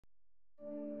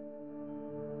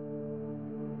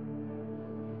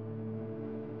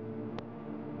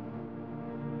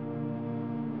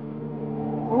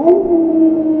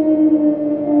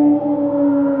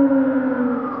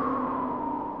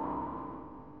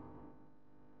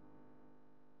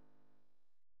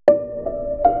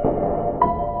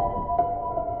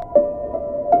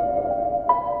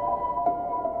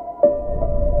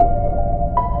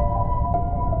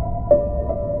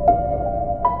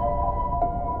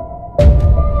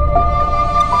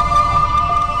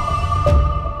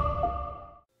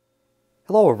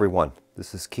Hello everyone,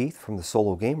 this is Keith from the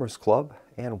Solo Gamers Club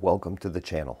and welcome to the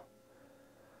channel.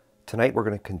 Tonight we're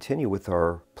going to continue with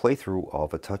our playthrough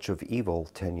of A Touch of Evil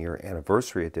 10-year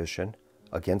anniversary edition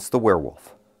against the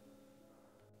Werewolf.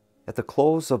 At the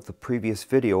close of the previous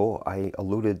video I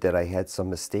alluded that I had some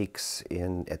mistakes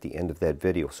at the end of that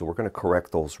video, so we're going to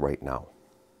correct those right now.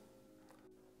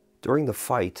 During the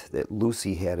fight that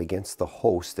Lucy had against the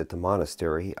host at the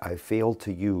monastery, I failed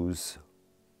to use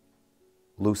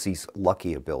Lucy's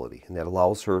lucky ability, and that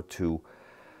allows her to,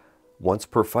 once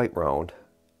per fight round,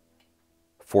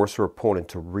 force her opponent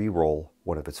to re-roll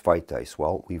one of its fight dice.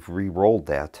 Well, we've re-rolled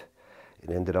that. It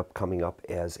ended up coming up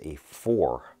as a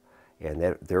 4,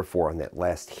 and therefore on that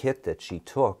last hit that she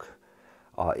took,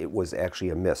 it was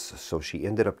actually a miss. So she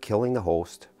ended up killing the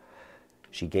host.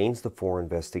 She gains the 4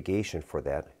 investigation for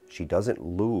that. She doesn't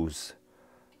lose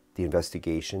the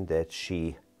investigation that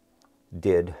she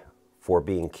did for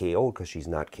being KO'd, because she's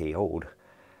not KO'd.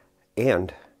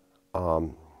 And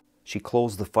she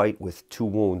closed the fight with 2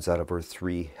 wounds out of her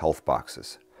 3 health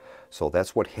boxes. So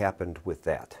that's what happened with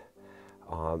that.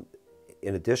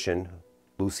 In addition,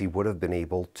 Lucy would have been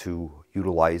able to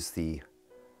utilize the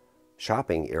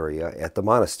shopping area at the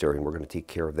monastery, and we're going to take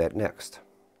care of that next.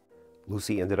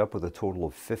 Lucy ended up with a total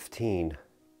of 15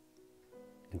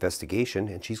 investigation,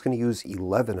 and she's going to use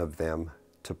 11 of them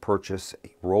to purchase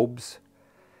robes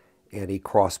and a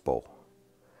crossbow.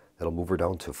 That'll move her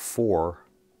down to 4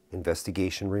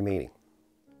 investigation remaining.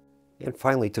 And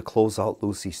finally, to close out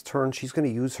Lucy's turn, she's going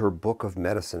to use her Book of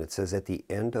Medicine. It says at the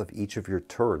end of each of your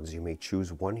turns, you may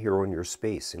choose 1 hero in your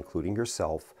space, including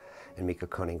yourself, and make a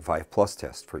Cunning 5+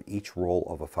 test. For each roll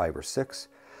of a 5 or 6,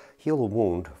 heal a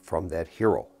wound from that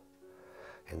hero.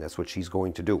 And that's what she's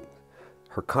going to do.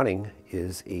 Her Cunning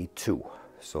is a 2,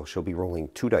 so she'll be rolling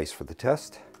 2 dice for the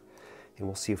test. And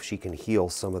we'll see if she can heal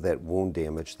some of that wound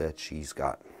damage that she's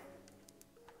got.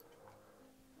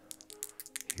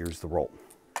 Here's the roll.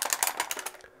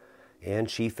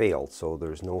 And she failed, so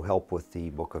there's no help with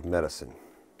the Book of Medicine.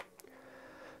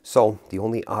 So the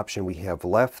only option we have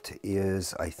left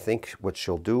is, I think what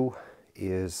she'll do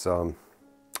is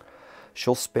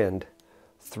she'll spend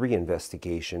 3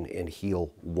 investigation and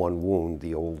heal 1 wound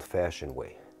the old-fashioned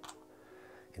way.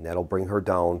 And that'll bring her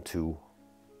down to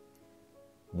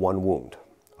 1 wound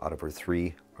out of her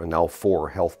 3, or now 4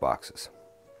 health boxes.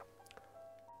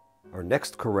 Our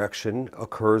next correction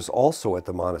occurs also at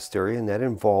the monastery, and that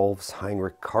involves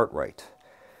Heinrich Cartwright.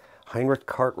 Heinrich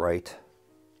Cartwright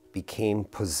became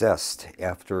possessed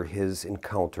after his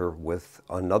encounter with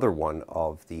another one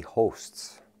of the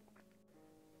hosts.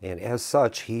 And as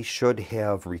such, he should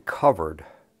have recovered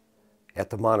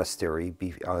at the monastery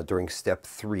during step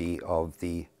 3 of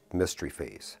the mystery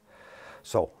phase.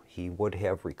 So he would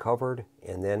have recovered,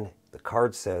 and then the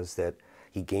card says that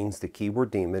he gains the keyword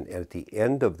demon, and at the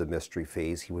end of the mystery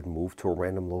phase he would move to a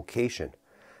random location.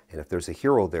 And if there's a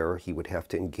hero there, he would have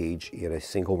to engage in a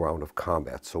single round of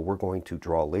combat. So we're going to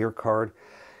draw a layer card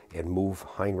and move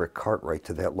Heinrich Cartwright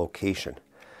to that location.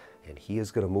 And he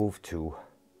is going to move to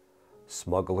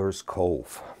Smuggler's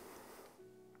Cove.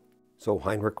 So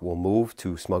Heinrich will move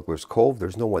to Smuggler's Cove.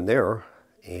 There's no one there,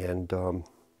 and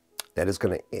that is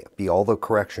going to be all the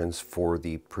corrections for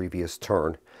the previous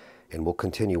turn, and we'll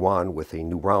continue on with a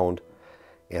new round.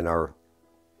 And our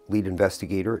lead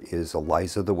investigator is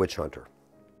Eliza the Witch Hunter.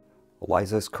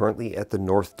 Eliza is currently at the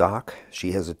North Dock.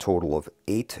 She has a total of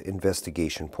 8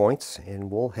 investigation points,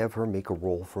 and we'll have her make a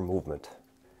roll for movement.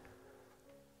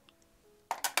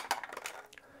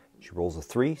 She rolls a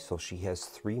 3, so she has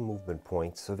 3 movement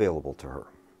points available to her.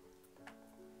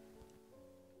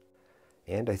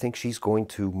 And I think she's going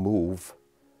to move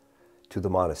to the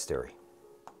monastery.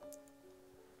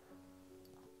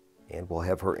 And we'll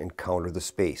have her encounter the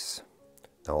space.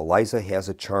 Now Eliza has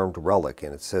a charmed relic,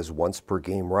 and it says once per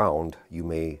game round you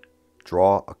may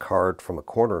draw a card from a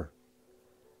corner.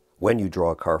 When you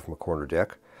draw a card from a corner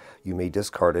deck, you may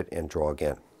discard it and draw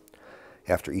again.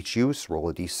 After each use, roll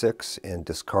a d6 and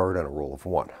discard on a roll of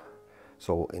 1.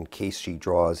 So in case she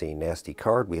draws a nasty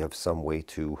card, we have some way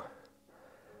to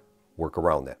work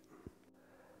around that.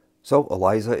 So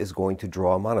Eliza is going to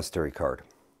draw a monastery card.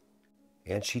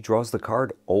 And she draws the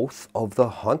card Oath of the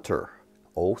Hunter.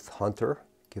 Oath Hunter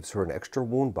gives her an extra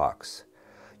wound box.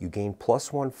 You gain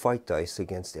 +1 fight dice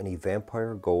against any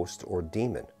vampire, ghost, or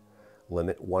demon.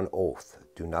 Limit 1 oath.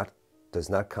 Does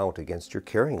not count against your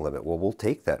carrying limit. Well, we'll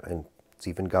take that. And it's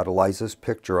even got Eliza's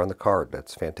picture on the card.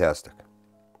 That's fantastic.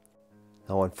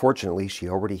 Now, unfortunately, she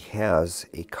already has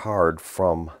a card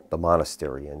from the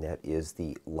monastery, and that is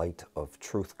the Light of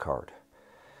Truth card.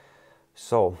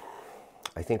 So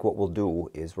I think what we'll do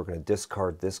is we're going to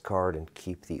discard this card and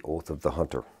keep the Oath of the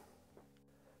Hunter.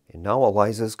 And now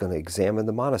Eliza is going to examine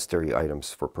the monastery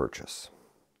items for purchase.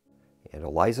 And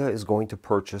Eliza is going to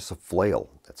purchase a flail.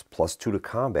 That's +2 to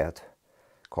combat.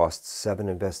 Costs 7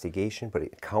 investigation, but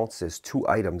it counts as 2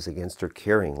 items against her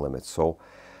carrying limit. So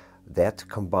that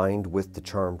combined with the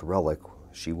charmed relic,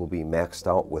 she will be maxed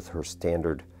out with her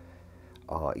standard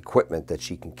equipment that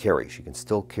she can carry. She can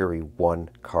still carry 1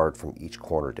 card from each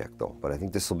corner deck though, but I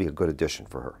think this will be a good addition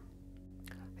for her.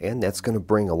 And that's going to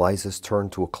bring Eliza's turn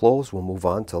to a close. We'll move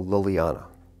on to Liliana.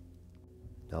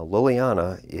 Now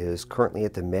Liliana is currently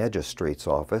at the magistrate's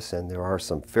office, and there are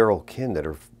some feral kin that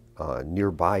are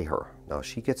nearby her. Now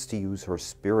she gets to use her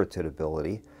spirited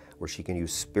ability, where she can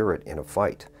use spirit in a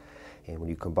fight. And when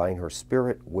you combine her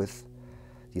spirit with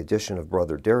the addition of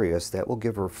Brother Darius, that will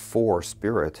give her 4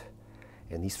 spirit.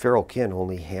 And these feral kin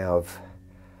only have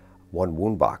 1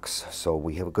 wound box, so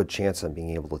we have a good chance on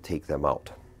being able to take them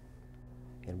out.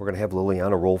 And we're going to have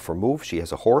Liliana roll for move. She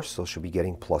has a horse, so she'll be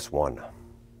getting +1.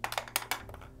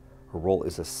 Her roll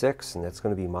is a 6, and that's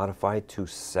going to be modified to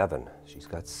 7. She's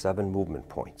got 7 movement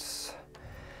points.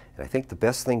 And I think the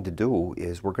best thing to do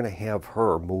is we're going to have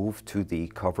her move to the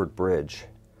covered bridge,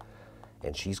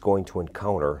 and she's going to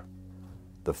encounter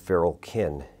the feral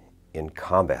kin in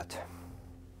combat.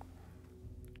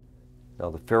 Now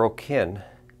the feral kin,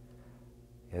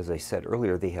 as I said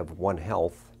earlier, they have 1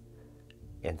 health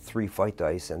and 3 fight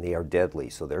dice, and they are deadly.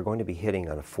 So they're going to be hitting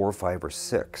on a 4, 5, or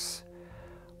 6.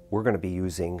 We're going to be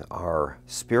using our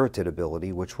spirited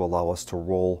ability, which will allow us to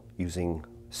roll using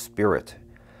spirit.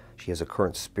 She has a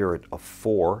current spirit of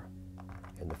 4,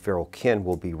 and the feral kin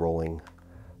will be rolling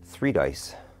 3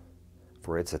 dice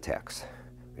for its attacks.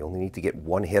 We only need to get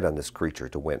 1 hit on this creature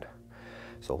to win.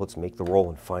 So let's make the roll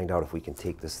and find out if we can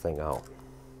take this thing out.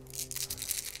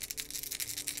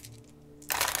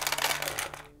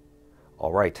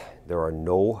 All right, there are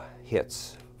no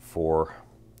hits for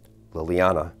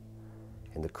Liliana,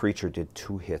 and the creature did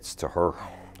 2 hits to her,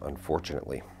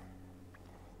 unfortunately.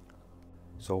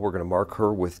 So we're going to mark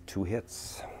her with 2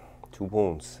 hits, 2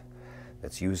 wounds.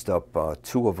 That's used up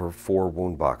 2 of her 4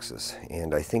 wound boxes,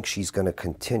 and I think she's going to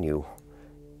continue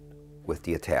with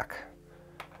the attack.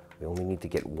 We only need to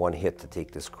get 1 hit to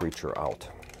take this creature out.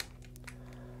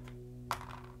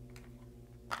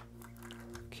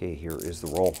 Okay, here is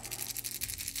the roll.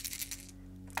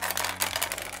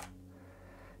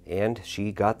 And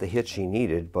she got the hit she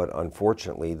needed, but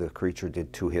unfortunately the creature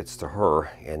did 2 hits to her,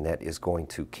 and that is going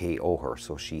to KO her.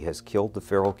 So she has killed the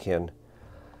feral kin.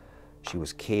 She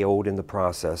was KO'd in the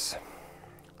process.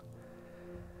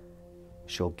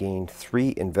 She'll gain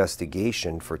 3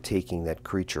 investigation for taking that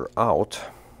creature out.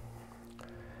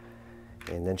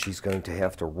 And then she's going to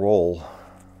have to roll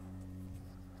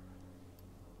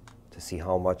to see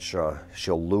how much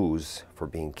she'll lose for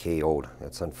being KO'd.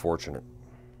 That's unfortunate.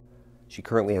 She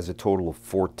currently has a total of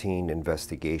 14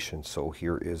 investigation, so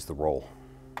here is the roll.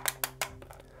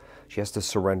 She has to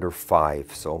surrender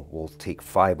 5, so we'll take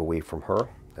 5 away from her.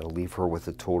 That'll leave her with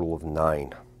a total of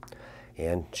 9.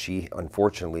 And she,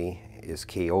 unfortunately, is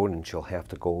KO'd, and she'll have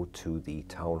to go to the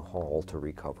town hall to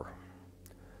recover.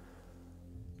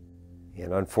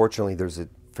 And unfortunately, there's a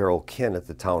feral kin at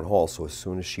the town hall, so as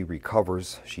soon as she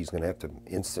recovers, she's going to have to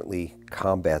instantly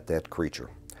combat that creature.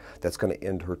 That's going to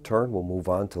end her turn. We'll move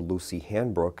on to Lucy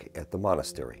Hanbrook at the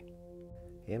monastery.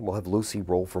 And we'll have Lucy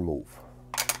roll for move.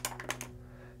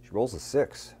 She rolls a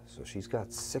 6, so she's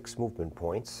got 6 movement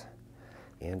points.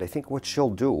 And I think what she'll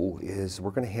do is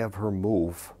we're going to have her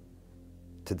move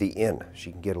to the inn.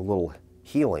 She can get a little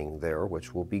healing there,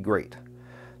 which will be great.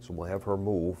 So we'll have her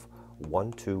move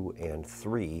 1, 2, and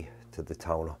 3 to the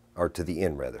town, or to the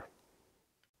inn rather.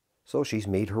 So she's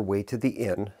made her way to the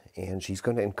inn, and she's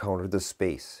going to encounter the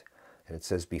space. And it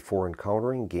says before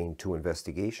encountering, gain 2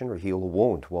 investigation or heal a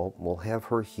wound. Well, we'll have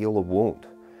her heal a wound,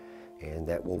 and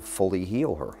that will fully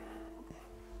heal her,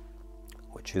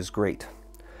 which is great.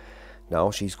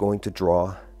 Now she's going to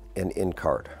draw an inn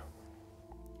card.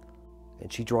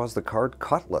 And she draws the card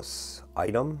Cutlass,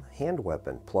 item, hand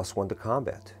weapon, +1 to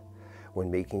combat. When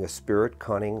making a spirit,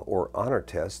 cunning, or honor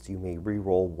test, you may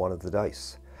re-roll 1 of the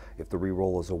dice. If the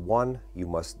re-roll is a 1, you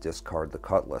must discard the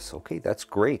cutlass. Okay, that's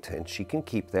great, and she can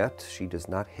keep that. She does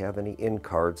not have any inn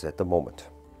cards at the moment.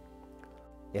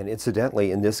 And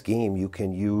incidentally, in this game, you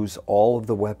can use all of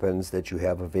the weapons that you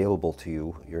have available to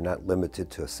you. You're not limited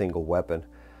to a single weapon.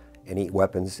 Any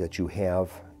weapons that you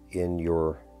have in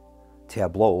your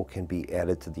tableau can be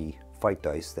added to the fight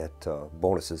dice, that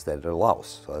bonuses that it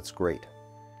allows. So that's great.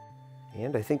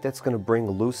 And I think that's going to bring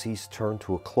Lucy's turn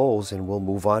to a close, and we'll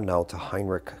move on now to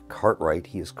Heinrich Cartwright.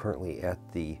 He is currently at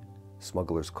the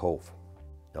Smuggler's Cove.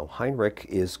 Now Heinrich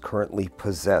is currently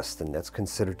possessed, and that's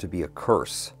considered to be a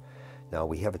curse. Now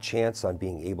we have a chance on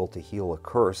being able to heal a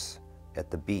curse at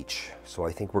the beach. So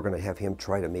I think we're going to have him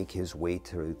try to make his way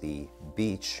to the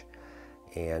beach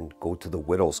and go to the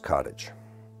widow's cottage.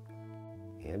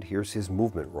 And here's his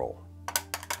movement roll.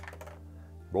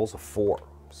 Rolls a 4,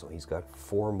 so he's got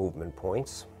 4 movement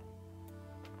points.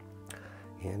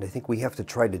 And I think we have to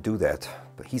try to do that.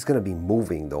 But he's going to be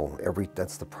moving though.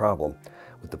 That's the problem.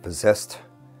 With the possessed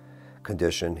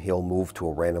condition, he'll move to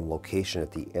a random location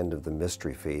at the end of the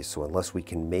mystery phase. So unless we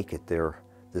can make it there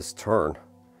this turn,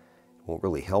 it won't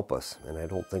really help us. And I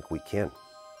don't think we can.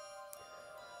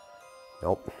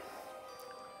 Nope.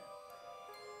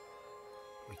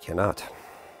 We cannot.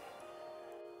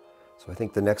 So I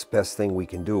think the next best thing we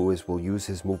can do is we'll use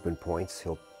his movement points.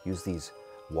 He'll use these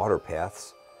water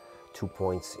paths, 2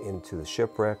 points into the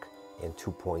shipwreck and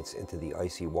 2 points into the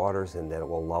icy waters, and that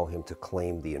will allow him to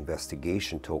claim the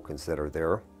investigation tokens that are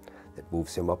there. That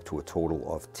moves him up to a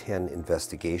total of 10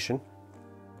 investigation.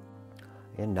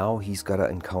 And now he's got to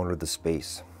encounter the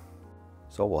space.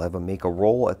 So we'll have him make a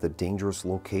roll at the dangerous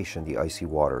location, the icy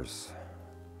waters.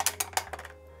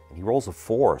 And he rolls a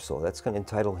 4, so that's going to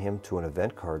entitle him to an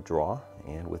event card draw.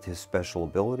 And with his special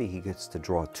ability, he gets to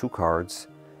draw 2 cards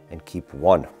and keep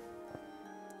 1.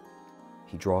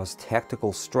 He draws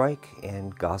Tactical Strike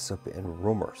and Gossip and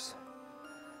Rumors.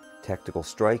 Tactical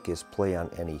Strike is play on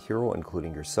any hero,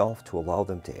 including yourself, to allow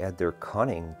them to add their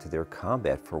cunning to their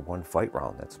combat for 1 fight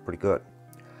round. That's pretty good.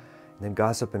 And then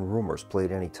Gossip and Rumors, play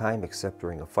at any time except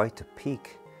during a fight to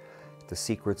peek the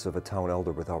secrets of a town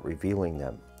elder without revealing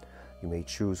them. You may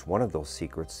choose one of those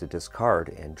secrets to discard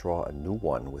and draw a new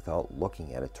one without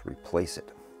looking at it to replace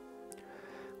it.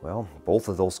 Well, both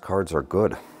of those cards are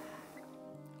good.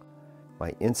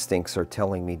 My instincts are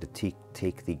telling me to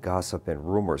take the Gossip and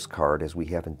Rumors card, as we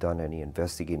haven't done any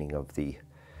investigating of the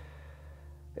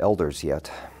elders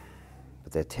yet.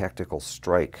 But that Tactical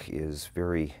Strike is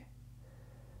very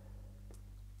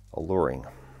alluring.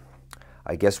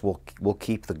 I guess we'll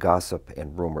keep the Gossip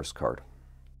and Rumors card.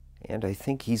 And I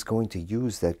think he's going to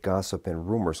use that Gossip and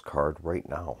Rumors card right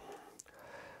now.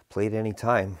 Play at any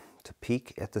time to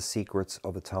peek at the secrets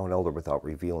of a town elder without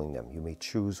revealing them. You may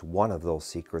choose one of those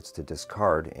secrets to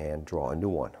discard and draw a new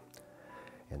one.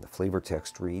 And the flavor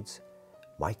text reads,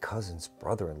 "My cousin's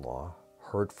brother-in-law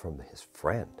heard from his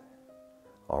friend."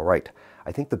 All right,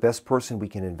 I think the best person we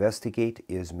can investigate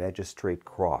is Magistrate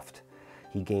Croft.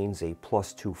 He gains a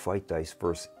 +2 fight dice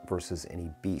versus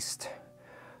any beast.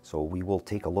 So we will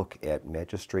take a look at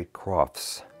Magistrate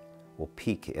Croft's. We'll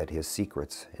peek at his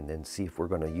secrets and then see if we're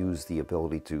going to use the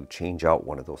ability to change out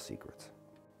one of those secrets.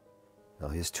 Now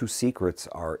his 2 secrets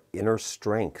are Inner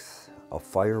Strength. A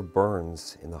fire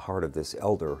burns in the heart of this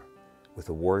elder. With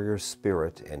a warrior's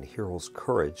spirit and hero's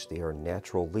courage, they are a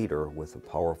natural leader with a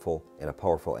powerful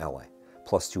ally.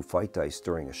 +2 fight dice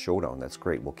during a showdown. That's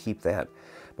great. We'll keep that.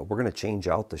 But we're going to change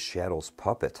out the Shadow's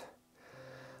Puppet.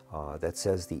 That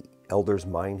says the elder's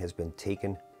mind has been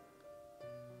taken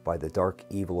by the dark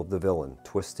evil of the villain,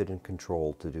 twisted and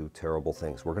controlled to do terrible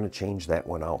things. We're going to change that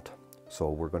one out. So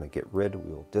we're going to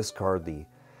we'll discard the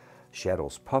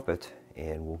Shadow's Puppet,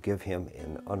 and we'll give him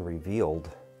an unrevealed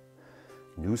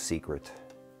new secret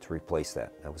to replace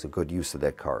that. That was a good use of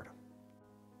that card.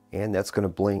 And that's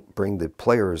going to bring the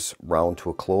player's round to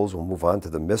a close. We'll move on to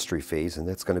the mystery phase, and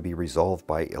that's going to be resolved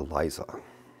by Eliza.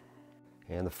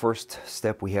 And the first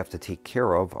step we have to take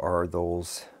care of are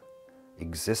those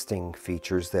existing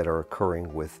features that are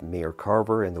occurring with Mayor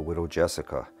Carver and the Widow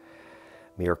Jessica.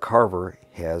 Mayor Carver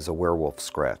has a werewolf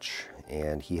scratch,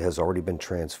 and he has already been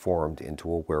transformed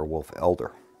into a werewolf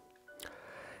elder.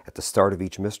 At the start of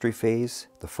each mystery phase,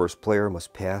 the first player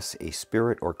must pass a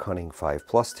Spirit or Cunning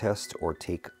 5+ test or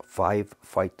take 5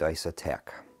 fight dice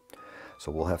attack.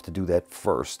 So we'll have to do that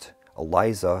first.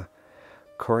 Eliza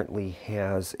currently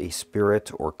has a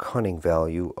Spirit or Cunning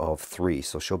value of 3,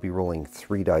 so she'll be rolling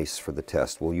 3 dice for the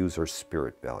test. We'll use her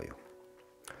Spirit value.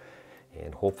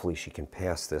 And hopefully she can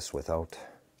pass this without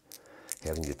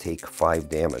having to take 5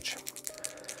 damage.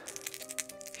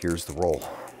 Here's the roll.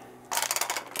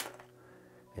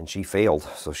 And she failed,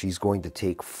 so she's going to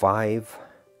take 5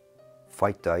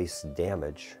 fight dice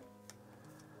damage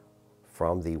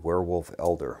from the Werewolf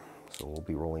Elder. So we'll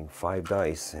be rolling 5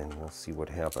 dice, and we'll see what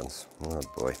happens. Oh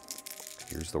boy,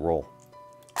 here's the roll.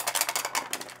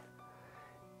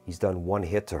 He's done 1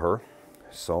 hit to her,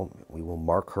 so we will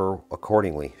mark her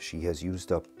accordingly. She has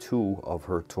used up 2 of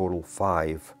her total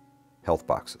 5 health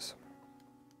boxes.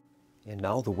 And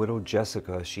now the Widow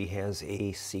Jessica, she has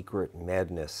a Secret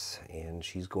Madness, and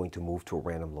she's going to move to a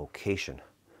random location.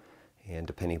 And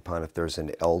depending upon if there's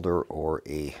an elder or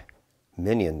a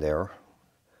minion there,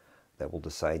 that will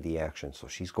decide the action. So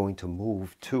she's going to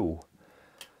move to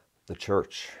the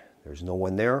church. There's no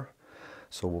one there,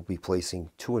 so we'll be placing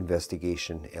 2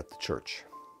 investigation at the church.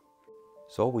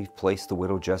 So we've placed the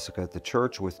widow Jessica at the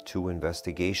church with 2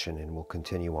 investigation, and we'll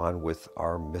continue on with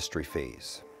our mystery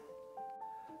phase.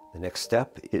 The next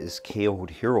step is KO'd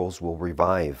heroes will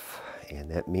revive, and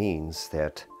that means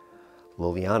that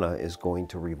Liliana is going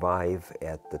to revive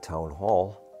at the town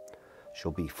hall.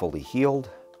 She'll be fully healed,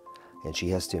 and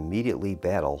she has to immediately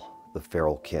battle the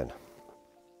feral kin.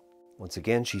 Once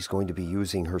again, she's going to be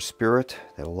using her spirit.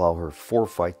 That'll allow her 4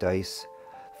 fight dice.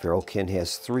 Feral kin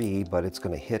has 3, but it's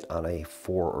going to hit on a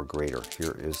 4 or greater.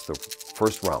 Here is the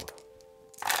first round.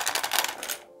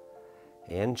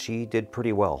 And she did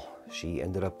pretty well. She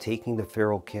ended up taking the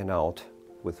feral kin out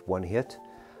with 1 hit.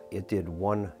 It did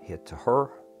 1 hit to her,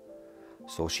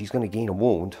 so she's going to gain a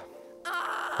wound,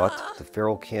 but the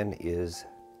feral kin is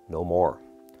no more.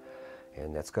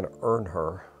 And that's going to earn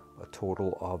her a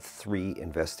total of 3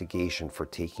 investigation for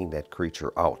taking that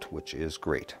creature out, which is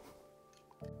great.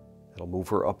 That'll move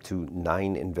her up to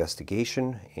 9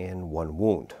 investigation and 1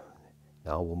 wound.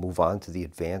 Now we'll move on to the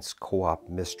advanced co-op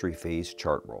mystery phase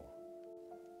chart roll.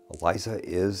 Eliza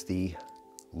is the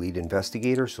lead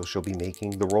investigator, so she'll be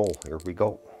making the roll. Here we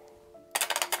go.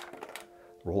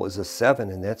 Roll is a 7,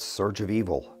 and that's Surge of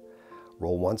Evil.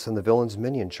 Roll once on the villain's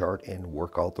minion chart and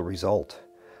work out the result.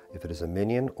 If it is a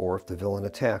minion or if the villain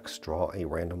attacks, draw a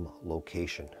random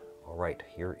location. All right,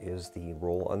 here is the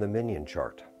roll on the minion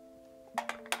chart.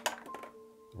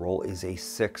 Roll is a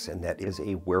 6, and that is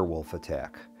a werewolf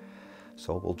attack.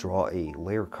 So we'll draw a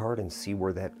layer card and see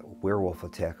where that werewolf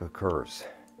attack occurs.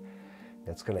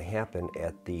 That's going to happen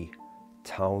at the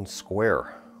town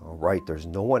square. All right, there's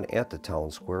no one at the town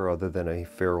square other than a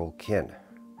feral kin.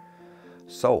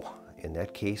 So in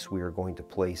that case, we are going to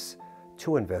place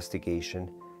 2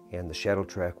 investigation, and the shadow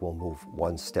track will move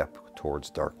 1 step towards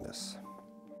darkness.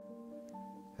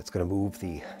 It's going to move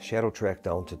the shadow track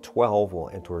down to 12. We'll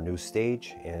enter a new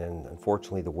stage, and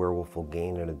unfortunately the werewolf will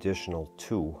gain an additional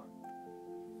 2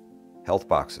 health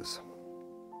boxes.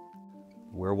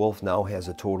 Werewolf now has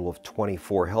a total of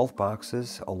 24 health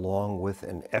boxes, along with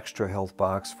an extra health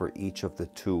box for each of the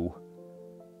 2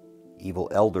 evil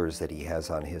elders that he has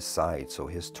on his side. So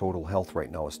his total health right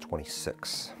now is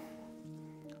 26.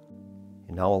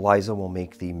 And now Eliza will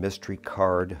make the mystery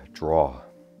card draw.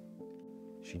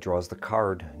 She draws the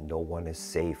card, No One is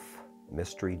Safe,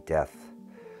 Mystery Death.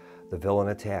 The villain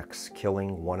attacks,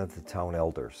 killing one of the town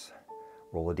elders.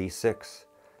 Roll a d6.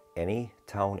 Any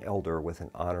town elder with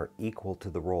an honor equal to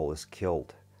the roll is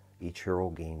killed. Each hero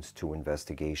gains 2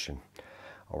 investigation.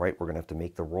 All right, we're going to have to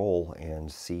make the roll and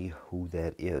see who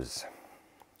that is.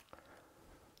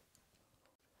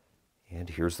 And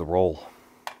here's the roll.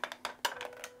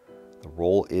 The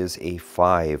roll is a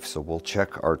 5, so we'll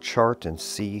check our chart and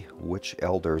see which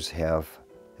elders have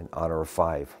an honor of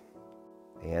 5.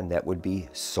 And that would be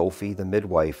Sophie the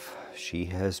midwife. She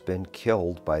has been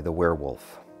killed by the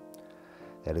werewolf.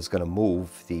 That is going to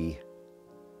move the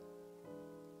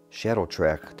shadow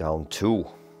track down 2.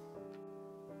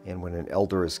 And when an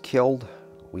elder is killed,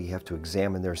 we have to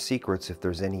examine their secrets. If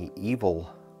there's any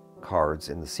evil cards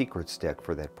in the secrets deck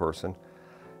for that person,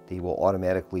 they will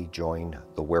automatically join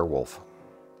the werewolf.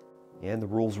 And the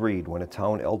rules read, when a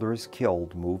town elder is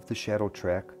killed, move the shadow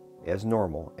track as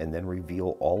normal and then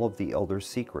reveal all of the elder's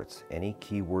secrets. Any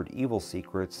keyword evil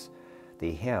secrets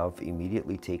they have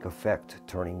immediately take effect,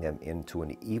 turning them into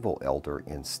an evil elder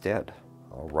instead.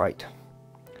 All right.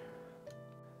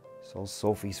 So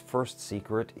Sophie's first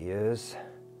secret is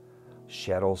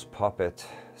Shadow's Puppet,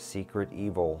 Secret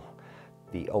Evil.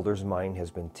 The elder's mind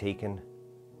has been taken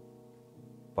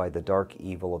by the dark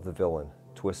evil of the villain,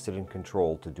 twisted and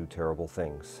controlled to do terrible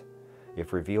things.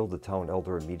 If revealed, the town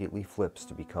elder immediately flips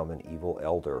to become an evil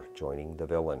elder, joining the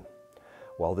villain.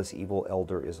 While this evil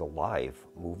elder is alive,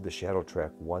 move the shadow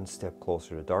track 1 step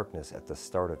closer to darkness at the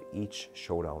start of each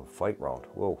showdown fight round.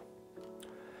 Whoa.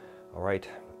 All right,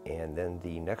 and then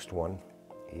the next one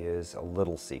is a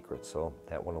little secret, so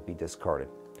that one will be discarded.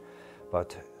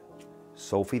 But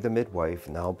Sophie the midwife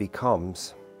now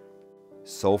becomes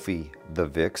Sophie the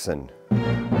vixen.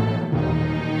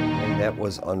 And that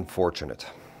was unfortunate.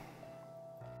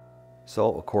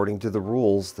 So according to the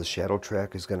rules, the shadow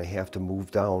track is going to have to move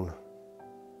down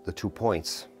the 2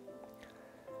 points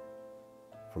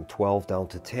from 12 down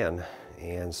to 10,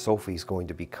 and Sophie's going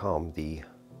to become the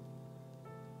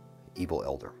evil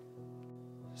elder.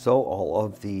 So all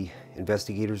of the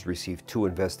investigators received 2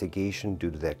 investigation due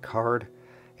to that card,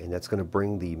 and that's going to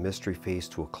bring the mystery phase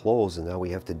to a close, and now we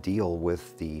have to deal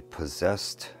with the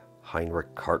possessed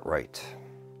Heinrich Cartwright.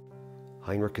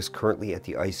 Heinrich is currently at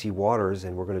the icy waters,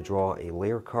 and we're going to draw a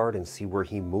layer card and see where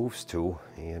he moves to,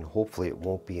 and hopefully it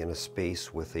won't be in a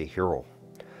space with a hero.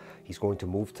 He's going to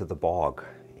move to the bog,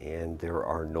 and there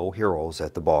are no heroes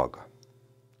at the bog.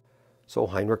 So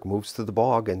Heinrich moves to the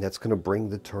bog, and that's going to bring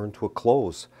the turn to a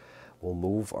close. We'll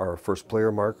move our first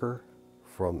player marker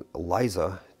from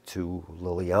Eliza to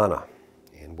Liliana,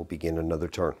 and we'll begin another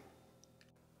turn.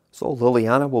 So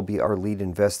Liliana will be our lead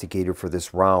investigator for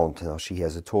this round. Now she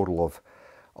has a total of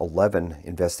 11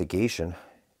 investigation,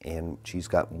 and she's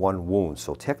got 1 wound.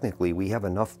 So technically we have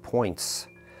enough points,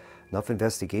 enough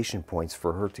investigation points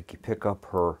for her to pick up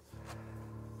her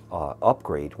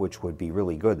upgrade, which would be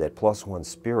really good. That +1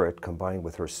 spirit combined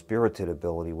with her spirited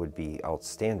ability would be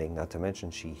outstanding. Not to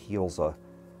mention she heals a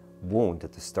wound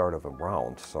at the start of a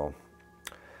round. So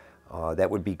that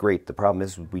would be great. The problem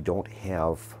is we don't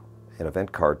have an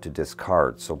event card to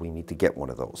discard, so we need to get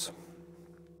one of those.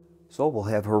 So we'll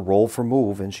have her roll for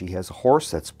move, and she has a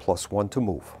horse that's +1 to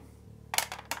move.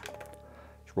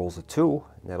 She rolls a 2,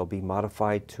 and that'll be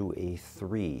modified to a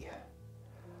 3.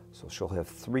 So she'll have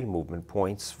 3 movement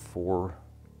points for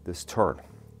this turn.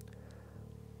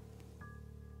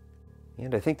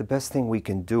 And I think the best thing we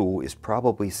can do is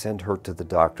probably send her to the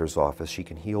doctor's office. She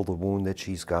can heal the wound that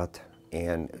she's got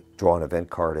and draw an event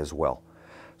card as well.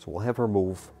 So we'll have her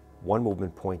move 1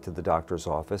 movement point to the doctor's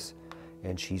office,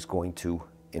 and she's going to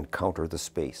encounter the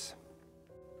space.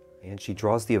 And she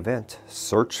draws the event,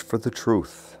 Search for the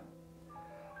Truth.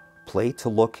 Play to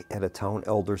look at a town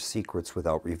elder's secrets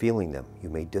without revealing them. You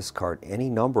may discard any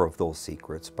number of those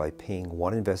secrets by paying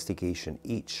 1 investigation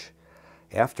each.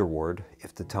 Afterward,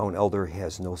 if the town elder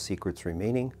has no secrets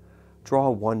remaining, draw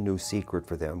 1 new secret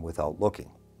for them without looking.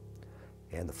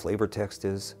 And the flavor text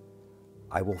is,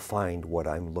 I will find what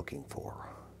I'm looking for.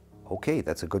 Okay,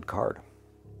 that's a good card.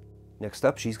 Next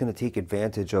up, she's going to take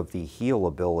advantage of the heal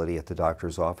ability at the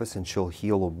doctor's office, and she'll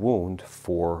heal a wound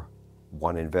for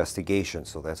 1 investigation.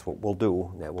 So that's what we'll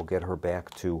do. That will get her back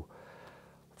to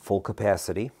full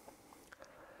capacity.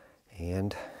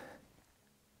 And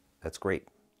that's great.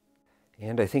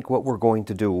 And I think what we're going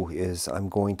to do is I'm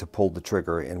going to pull the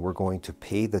trigger, and we're going to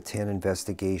pay the 10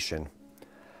 investigation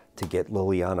to get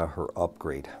Liliana her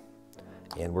upgrade.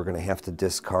 And we're going to have to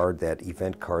discard that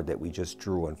event card that we just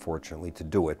drew, unfortunately, to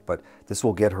do it. But this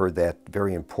will get her that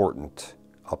very important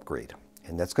upgrade.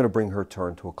 And that's going to bring her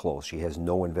turn to a close. She has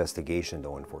no investigation,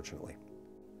 though, unfortunately.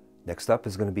 Next up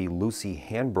is going to be Lucy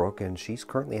Hanbrook, and she's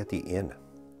currently at the inn.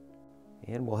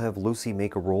 And we'll have Lucy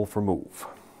make a roll for move.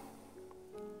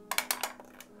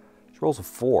 She rolls a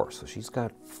 4, so she's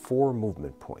got 4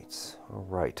 movement points. All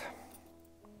right.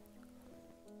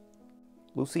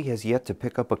 Lucy has yet to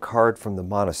pick up a card from the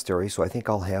monastery, so I think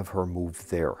I'll have her move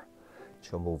there.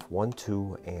 She'll move 1,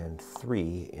 2, and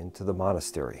 3 into the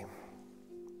monastery.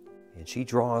 And she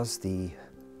draws the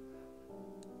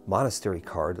monastery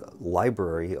card,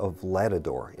 Library of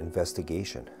Latador,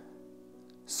 Investigation.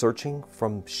 Searching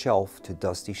from shelf to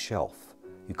dusty shelf,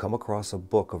 you come across a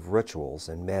book of rituals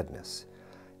and madness.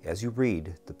 As you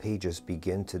read, the pages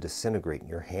begin to disintegrate in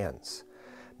your hands.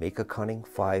 Make a cunning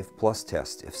 5+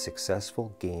 test. If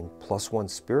successful, gain +1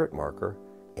 spirit marker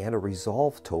and a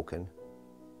resolve token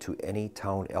to any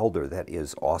town elder. That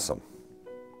is awesome.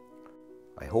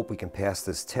 I hope we can pass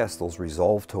this test. Those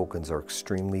resolve tokens are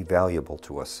extremely valuable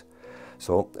to us.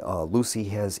 So Lucy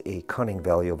has a cunning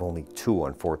value of only 2,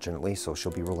 unfortunately, so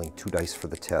she'll be rolling 2 dice for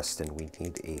the test, and we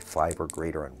need a 5 or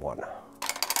greater on 1.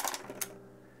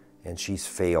 And she's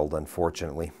failed,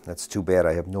 unfortunately. That's too bad.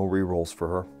 I have no rerolls for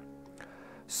her.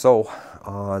 So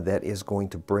that is going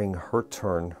to bring her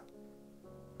turn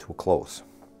to a close.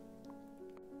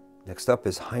 Next up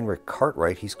is Heinrich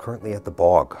Cartwright. He's currently at the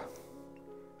bog.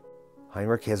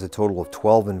 Heinrich has a total of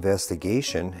 12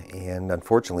 investigation, and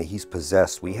unfortunately he's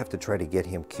possessed. We have to try to get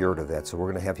him cured of that, so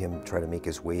we're going to have him try to make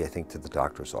his way, I think, to the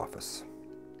doctor's office.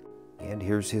 And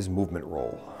here's his movement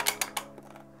roll.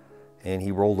 And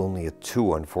he rolled only a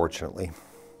 2, unfortunately.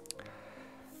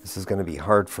 This is going to be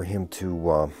hard for him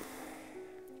to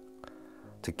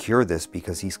cure this,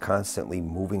 because he's constantly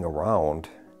moving around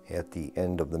at the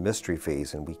end of the mystery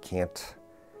phase, and we can't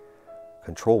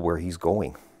control where he's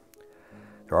going.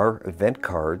 There are event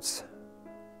cards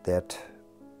that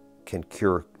can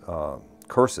cure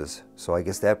curses, so I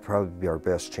guess that'd probably be our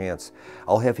best chance.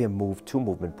 I'll have him move 2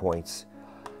 movement points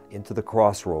into the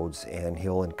crossroads, and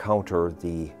he'll encounter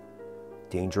the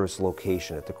dangerous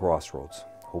location at the crossroads.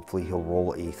 Hopefully he'll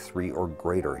roll a 3 or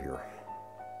greater here.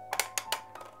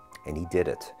 And he did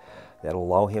it. That'll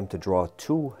allow him to draw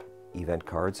 2 event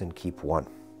cards and keep 1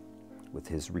 with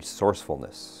his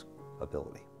resourcefulness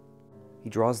ability. He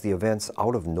draws the events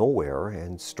Out of Nowhere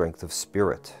and Strength of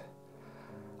Spirit.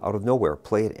 Out of nowhere,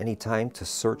 play at any time to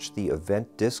search the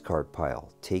event discard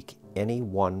pile. Take any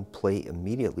one play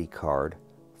immediately card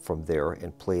from there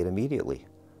and play it immediately.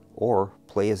 Or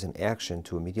play as an action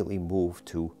to immediately move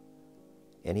to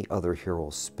any other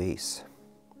hero's space.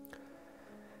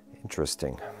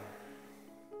 Interesting.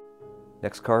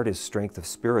 Next card is Strength of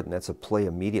Spirit, and that's a play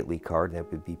immediately card, and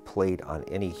that would be played on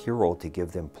any hero to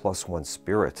give them +1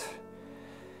 spirit.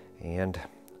 And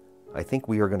I think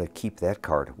we are going to keep that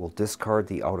card. We'll discard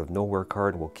the Out of Nowhere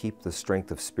card, and we'll keep the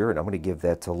Strength of Spirit. I'm going to give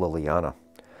that to Liliana.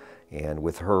 And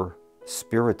with her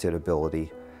Spirited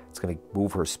ability, it's going to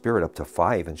move her spirit up to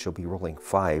 5, and she'll be rolling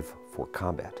 5 for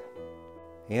combat.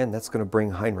 And that's going to bring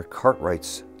Heinrich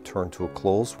Cartwright's turn to a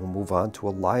close. We'll move on to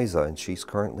Eliza, and she's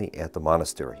currently at the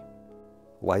monastery.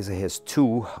 Eliza has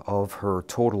 2 of her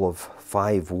total of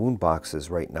 5 wound boxes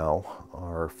right now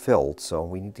are filled, so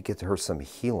we need to get her some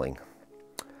healing.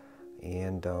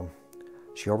 And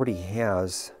she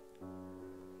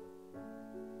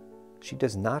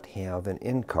does not have an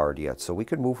inn card yet, so we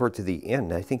could move her to the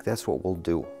inn. I think that's what we'll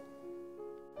do.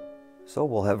 So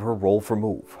we'll have her roll for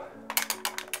move.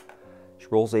 She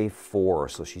rolls a 4,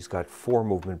 so she's got 4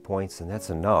 movement points, and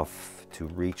that's enough to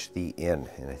reach the inn,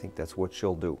 and I think that's what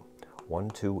she'll do. 1,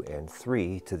 2, and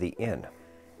 3 to the inn.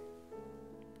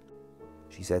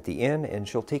 She's at the inn, and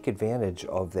she'll take advantage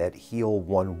of that heal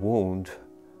 1 wound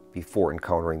before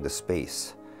encountering the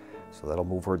space. So that'll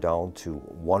move her down to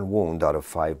 1 wound out of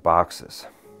 5 boxes.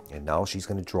 And now she's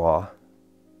going to draw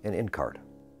an inn card.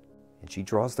 And she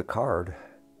draws the card,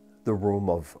 the Room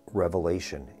of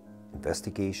Revelation,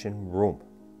 Investigation Room.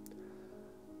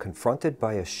 Confronted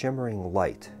by a shimmering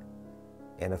light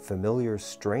and a familiar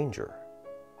stranger,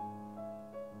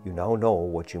 you now know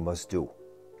what you must do.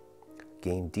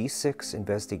 Gain D6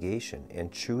 investigation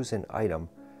and choose an item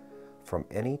from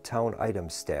any town item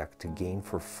stack to gain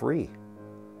for free.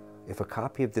 If a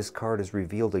copy of this card is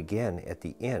revealed again at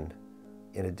the inn,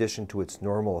 in addition to its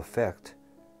normal effect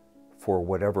for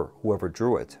whoever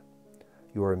drew it,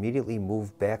 you are immediately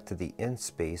moved back to the inn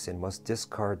space and must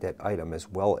discard that item as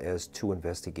well as 2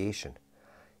 investigation,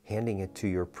 handing it to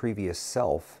your previous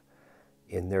self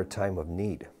in their time of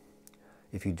need.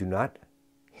 If you do not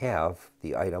have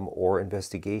the item or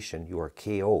investigation, you are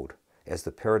KO'd as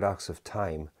the paradox of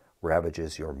time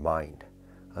ravages your mind.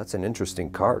 That's an interesting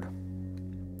card.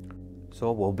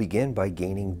 So we'll begin by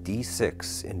gaining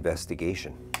D6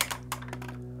 investigation.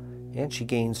 And she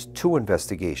gains 2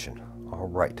 investigation. All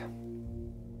right.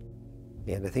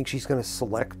 And I think she's going to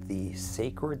select the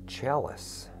Sacred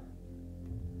Chalice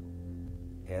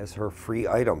as her free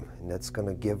item, and that's going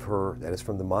to give her, that is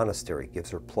from the monastery,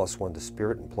 gives her +1 to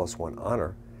spirit and +1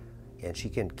 honor, and she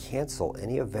can cancel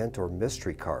any event or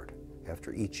mystery card.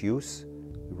 After each use,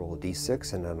 you roll a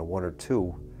d6, and on a 1 or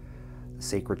 2, the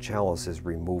Sacred Chalice is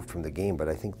removed from the game, but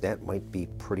I think that might be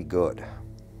pretty good.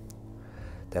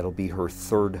 That'll be her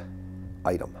 3rd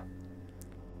item.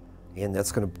 And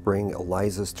that's going to bring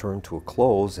Eliza's turn to a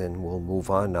close, and we'll move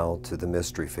on now to the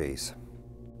mystery phase.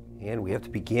 And we have to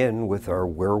begin with our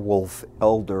werewolf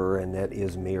elder, and that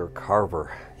is Mayor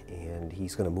Carver. And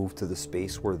he's going to move to the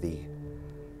space where the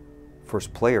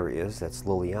first player is, that's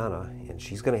Liliana, and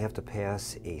she's going to have to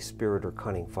pass a Spirit or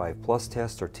Cunning 5+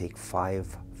 test or take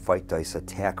 5 fight dice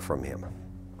attack from him.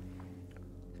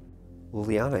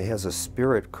 Liliana has a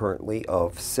Spirit currently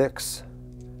of 6,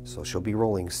 so she'll be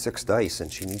rolling 6 dice,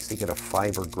 and she needs to get a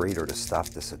 5 or greater to stop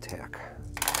this attack.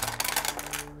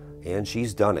 And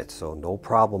she's done it, so no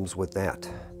problems with that.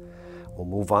 We'll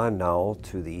move on now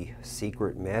to the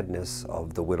Secret Madness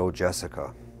of the Widow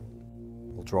Jessica.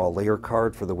 We'll draw a layer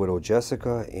card for the Widow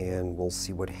Jessica, and we'll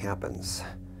see what happens.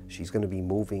 She's going to be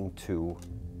moving to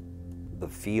the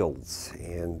fields,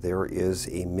 and there is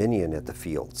a minion at the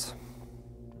fields.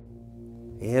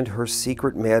 And her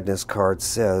Secret Madness card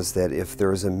says that if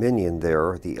there is a minion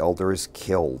there, the elder is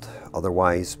killed.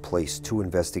 Otherwise, place 2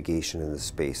 investigation in the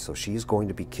space. So she's going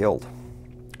to be killed.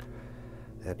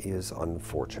 That is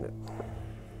unfortunate.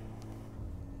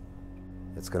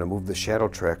 It's going to move the shadow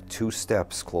track 2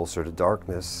 steps closer to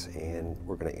darkness, and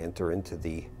we're going to enter into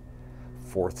the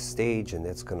 4th stage, and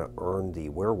that's going to earn the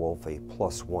werewolf a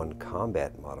 +1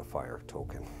 combat modifier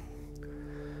token.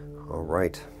 All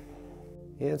right.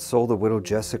 And so the Widow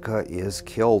Jessica is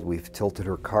killed. We've tilted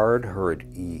her card. Her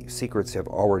secrets have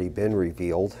already been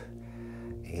revealed.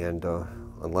 And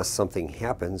unless something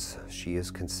happens, she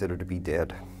is considered to be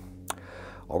dead.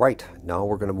 All right, now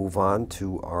we're going to move on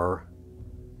to our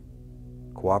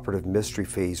cooperative mystery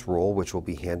phase roll, which will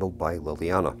be handled by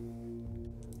Liliana.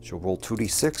 She'll roll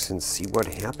 2d6 and see what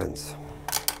happens.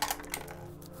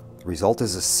 The result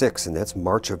is a 6, and that's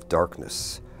March of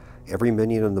Darkness. Every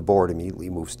minion on the board immediately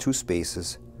moves 2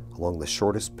 spaces along the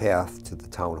shortest path to the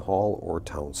town hall or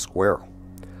town square.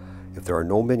 If there are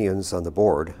no minions on the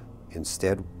board,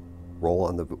 instead roll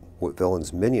on the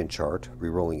villain's minion chart,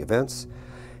 rerolling events,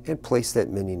 and place that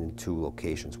minion in 2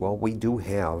 locations. Well, we do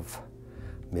have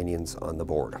minions on the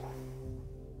board.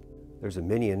 There's a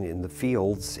minion in the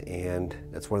fields, and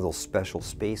that's one of those special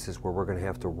spaces where we're going to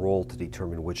have to roll to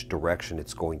determine which direction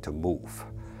it's going to move.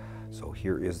 So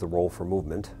here is the roll for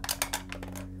movement.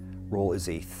 Roll is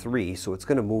a 3, so it's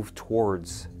going to move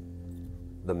towards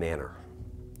the manor.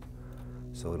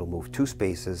 So it'll move 2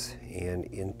 spaces and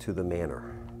into the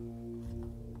manor.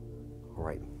 All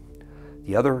right.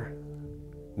 The other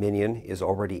minion is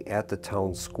already at the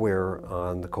town square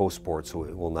on the coast board, so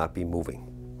it will not be moving.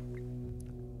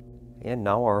 And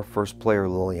now our first player,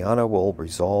 Liliana, will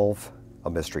resolve a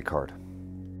mystery card.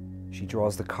 She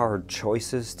draws the card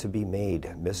Choices to be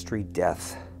Made, Mystery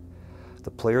Death. The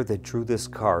player that drew this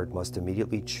card must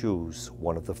immediately choose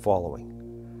one of the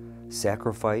following: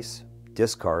 sacrifice,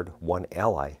 discard 1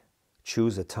 ally,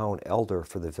 choose a town elder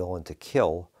for the villain to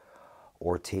kill,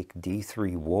 or take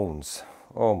D3 wounds.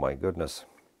 Oh my goodness.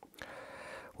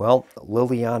 Well,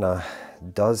 Liliana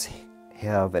does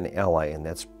have an ally, and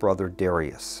that's Brother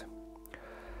Darius.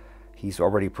 He's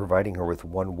already providing her with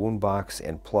 1 wound box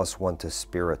and +1 to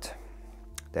spirit.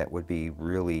 That would be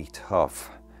really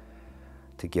tough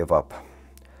to give up.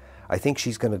 I think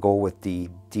she's going to go with the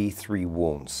D3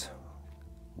 wounds.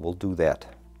 We'll do that.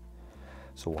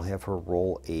 So we'll have her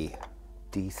roll a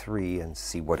D3 and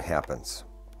see what happens.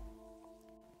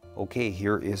 Okay,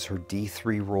 here is her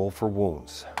D3 roll for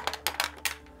wounds.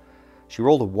 She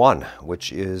rolled a 1,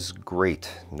 which is great.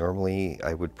 Normally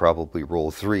I would probably roll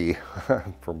 3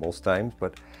 for most times,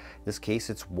 but in this case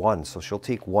it's 1, so she'll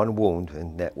take 1 wound,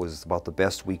 and that was about the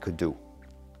best we could do.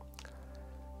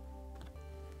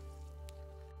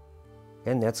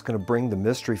 And that's going to bring the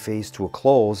mystery phase to a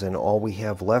close, and all we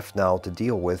have left now to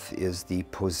deal with is the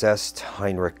possessed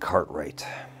Heinrich Cartwright.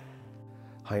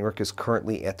 Heinrich is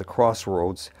currently at the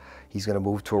crossroads. He's going to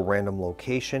move to a random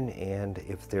location, and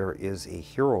if there is a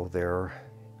hero there,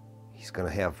 he's going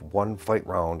to have 1 fight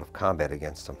round of combat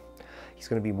against him. He's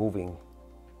going to be moving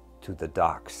to the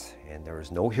docks, and there is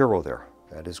no hero there.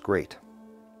 That is great.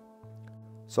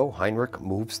 So Heinrich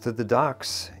moves to the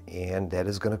docks, and that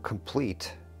is going to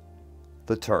complete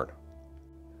the turn.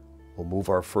 We'll move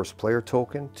our first player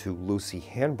token to Lucy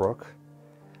Hanbrook,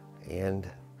 and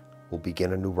we'll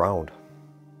begin a new round.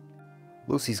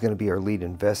 Lucy's going to be our lead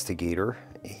investigator,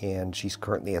 and she's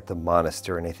currently at the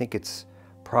monastery, and I think it's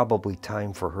probably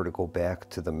time for her to go back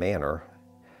to the manor.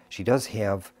 She does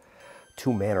have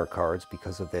 2 manor cards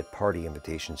because of that party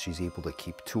invitation. She's able to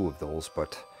keep 2 of those,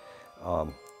 but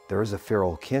there is a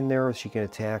feral kin there she can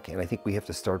attack, and I think we have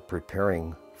to start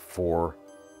preparing for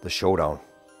the showdown.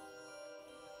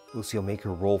 Lucy will make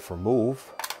her roll for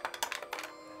move.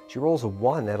 She rolls a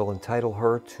 1. That'll entitle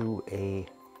her to a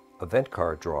event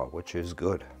card draw, which is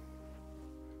good.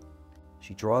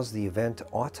 She draws the event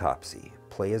Autopsy.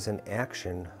 Play as an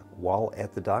action while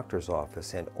at the doctor's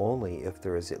office, and only if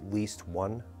there is at least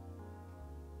 1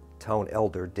 town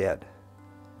elder dead.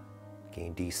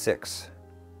 Gain D6.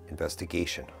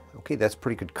 Investigation. Okay, that's a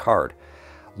pretty good card.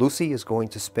 Lucy is going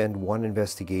to spend 1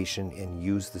 investigation and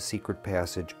use the secret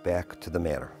passage back to the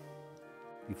manor.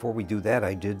 Before we do that,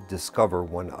 I did discover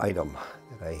 1 item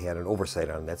that I had an oversight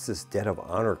on. That's this Debt of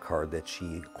Honor card that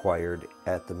she acquired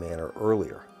at the manor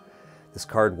earlier. This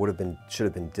card should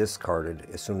have been discarded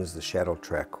as soon as the shadow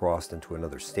track crossed into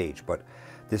another stage, but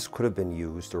this could have been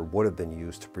used, or would have been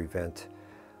used, to prevent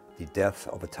the death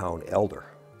of a town elder.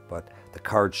 But the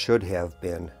card should have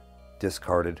been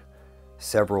discarded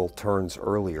several turns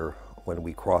earlier when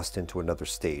we crossed into another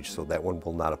stage, so that one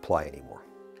will not apply anymore.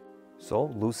 So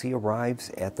Lucy arrives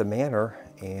at the manor,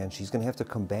 and she's going to have to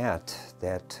combat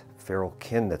that feral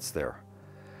kin that's there.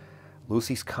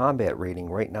 Lucy's combat rating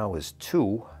right now is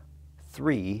 2,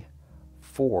 3,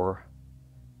 4,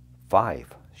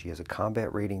 5. She has a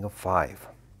combat rating of 5.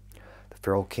 The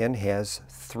feral kin has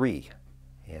 3,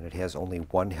 and it has only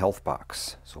 1 health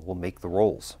box, so we'll make the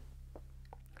rolls.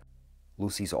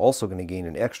 Lucy's also going to gain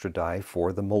an extra die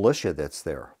for the militia that's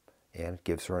there, and it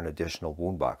gives her an additional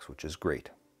wound box, which is great.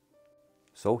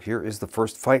 So here is the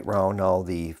first fight round. Now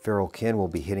the feral kin will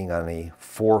be hitting on a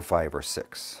 4, 5, or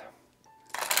 6.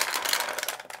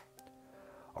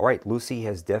 All right, Lucy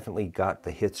has definitely got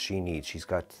the hits she needs. She's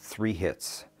got 3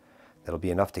 hits. That'll be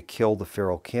enough to kill the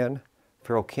feral kin.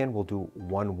 Feral kin will do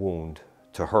 1 wound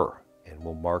to her, and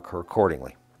we'll mark her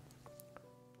accordingly.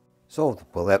 So,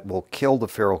 well, that will kill the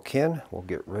feral kin. We'll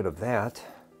get rid of that.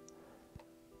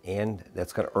 And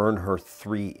that's going to earn her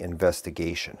 3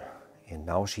 investigation. And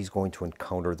now she's going to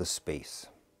encounter the space.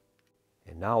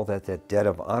 And now that that Debt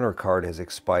of Honor card has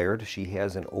expired, she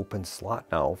has an open slot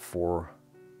now for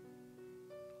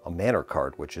a Manor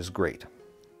card, which is great.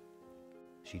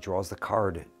 She draws the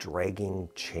card Dragging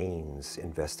Chains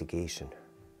Investigation.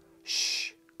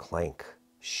 Shh, clank,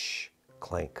 shh,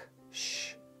 clank,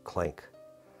 shh, clank.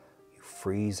 You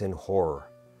freeze in horror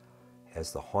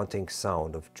as the haunting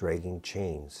sound of dragging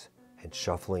chains and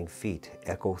shuffling feet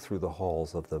echo through the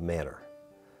halls of the manor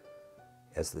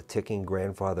as the ticking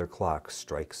grandfather clock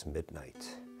strikes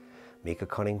midnight. Make a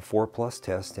cunning 4+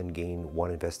 test and gain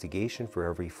 1 investigation for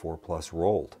every 4+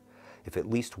 rolled. If at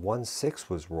least 1 6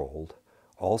 was rolled,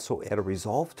 also add a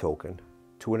resolve token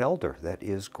to an elder. That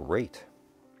is great.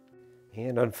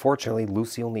 And unfortunately,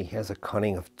 Lucy only has a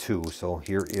cunning of 2, so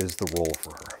here is the roll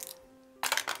for her.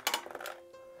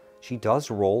 She does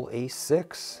roll a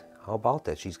 6. How about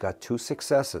that? She's got 2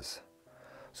 successes.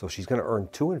 So she's going to earn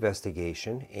 2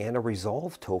 investigation and a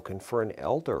resolve token for an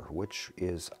elder, which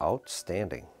is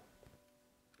outstanding.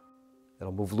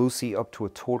 That'll move Lucy up to a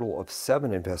total of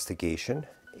 7 investigation,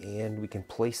 and we can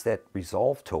place that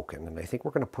resolve token, and I think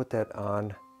we're going to put that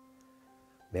on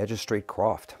Magistrate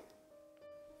Croft.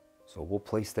 So we'll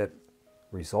place that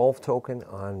resolve token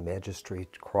on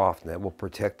Magistrate Croft, and that will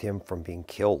protect him from being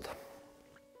killed.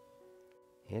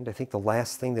 And I think the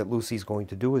last thing that Lucy's going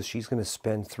to do is she's going to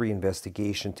spend 3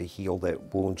 investigation to heal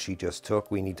that wound she just took.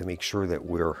 We need to make sure that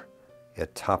we're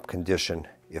at top condition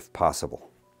if possible.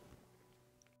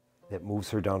 That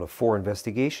moves her down to 4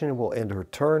 investigation, and we'll end her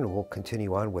turn, and we'll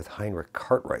continue on with Heinrich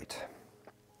Cartwright.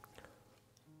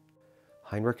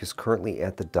 Heinrich is currently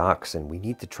at the docks, and we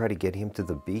need to try to get him to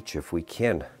the beach if we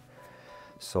can.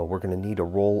 So we're going to need a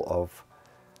roll of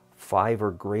 5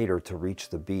 or greater to reach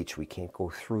the beach. We can't go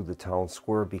through the town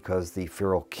square because the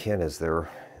feral kin is there.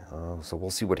 So we'll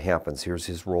see what happens. Here's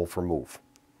his roll for move.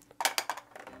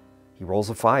 He rolls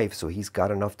a 5, so he's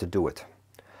got enough to do it.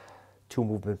 2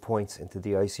 movement points into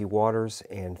the icy waters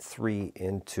and 3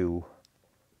 into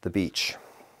the beach.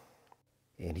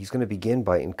 And he's going to begin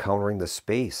by encountering the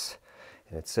space.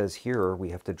 And it says here we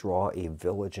have to draw a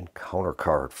village encounter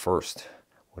card first.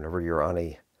 Whenever you're on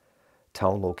a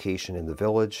town location in the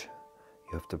village,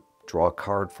 you have to draw a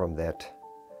card from that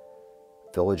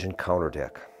village encounter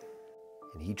deck.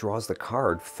 And he draws the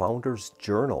card Founder's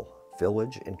Journal,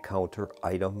 Village Encounter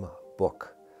Item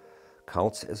Book.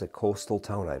 Counts as a coastal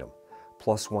town item.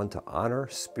 +1 to honor,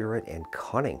 spirit, and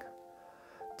cunning.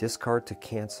 Discard to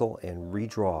cancel and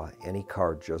redraw any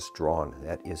card just drawn.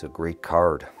 That is a great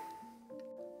card.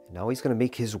 Now he's going to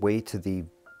make his way to the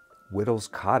widow's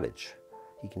cottage.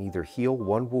 He can either heal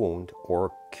 1 wound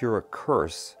or cure a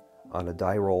curse on a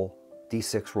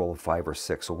D6 roll of 5 or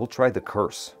 6. So we'll try the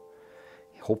curse.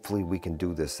 Hopefully we can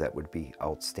do this. That would be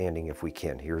outstanding if we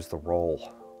can. Here's the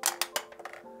roll.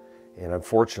 And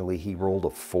unfortunately he rolled a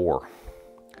 4.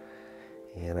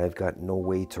 And I've got no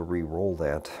way to re-roll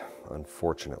that,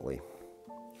 unfortunately.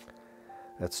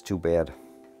 That's too bad.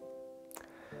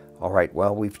 All right,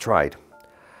 well, we've tried.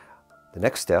 The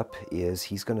next step is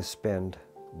he's going to spend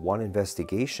 1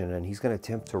 investigation, and he's going to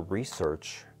attempt to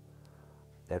research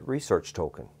that research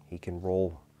token. He can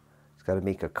roll, he's got to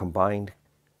make a combined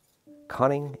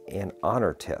cunning and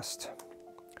honor test.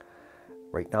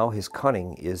 Right now his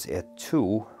cunning is at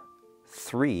 2,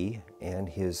 3, and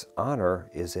his honor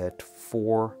is at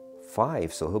 4,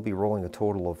 5. So he'll be rolling a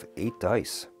total of 8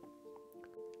 dice.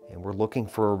 And we're looking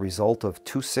for a result of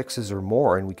 2 6s or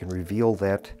more, and we can reveal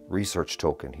that research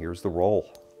token. Here's the roll.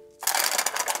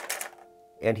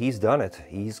 And he's done it.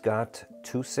 He's got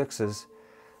 2 6s.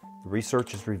 The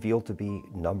research is revealed to be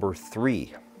number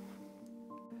 3.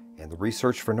 And the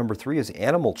research for number 3 is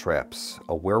animal traps.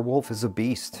 A werewolf is a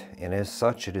beast, and as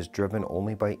such it is driven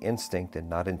only by instinct and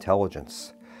not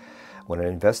intelligence. When an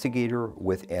investigator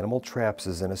with animal traps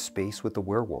is in a space with the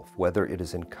werewolf, whether it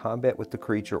is in combat with the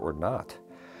creature or not,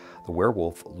 the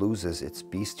werewolf loses its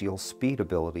bestial speed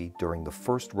ability during the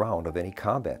first round of any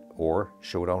combat or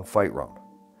showdown fight round.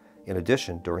 In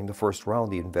addition, during the first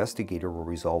round, the investigator will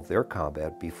resolve their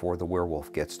combat before the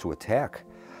werewolf gets to attack,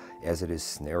 as it is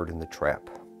snared in the trap.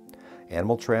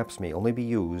 Animal traps may only be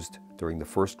used during the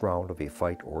first round of a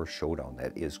fight or showdown.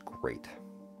 That is great.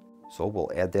 So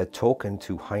we'll add that token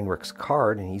to Heinrich's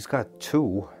card, and he's got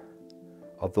 2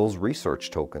 of those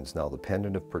research tokens now, the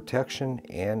Pendant of Protection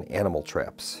and Animal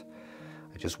Traps.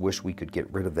 I just wish we could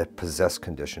get rid of that possessed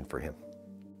condition for him.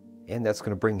 And that's going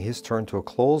to bring his turn to a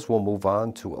close. We'll move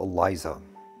on to Eliza.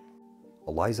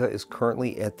 Eliza is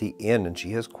currently at the inn, and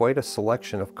she has quite a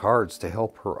selection of cards to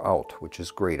help her out, which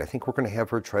is great. I think we're going to have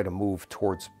her try to move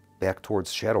back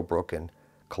towards Shadowbrook and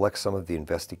collect some of the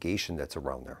investigation that's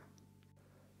around there.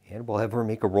 And we'll have her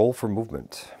make a roll for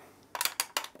movement.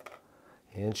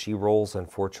 And she rolls,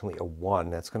 unfortunately, a 1.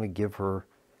 That's going to give her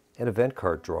an event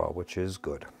card draw, which is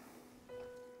good.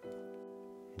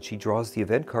 And she draws the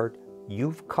event card.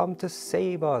 You've come to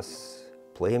save us.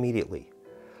 Play immediately.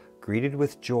 Greeted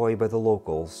with joy by the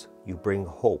locals, you bring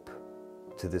hope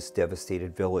to this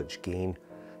devastated village. Gain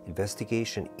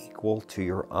investigation equal to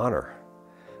your honor.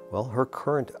 Well, her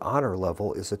current honor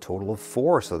level is a total of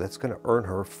 4, so that's going to earn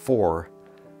her 4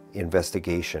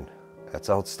 investigation. That's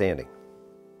outstanding.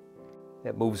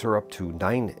 That moves her up to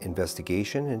 9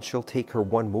 investigation, and she'll take her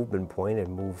 1 movement point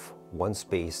and move 1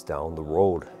 space down the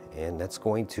road. And that's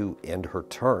going to end her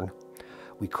turn.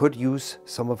 We could use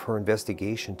some of her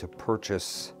investigation to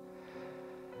purchase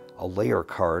a layer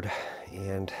card,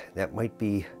 and that might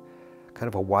be kind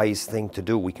of a wise thing to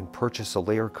do. We can purchase a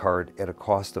layer card at a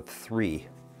cost of 3,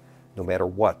 no matter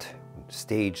what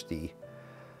stage the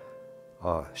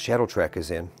shadow track is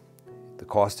in. The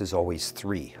cost is always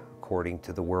 3, according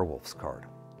to the Werewolf's card.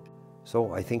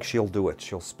 So I think she'll do it.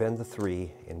 She'll spend the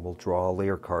 3, and we'll draw a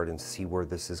layer card and see where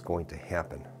this is going to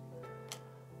happen.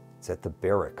 It's at the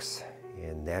barracks,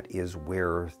 and that is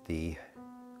where the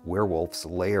werewolf's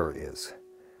lair is.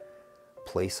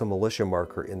 Place a militia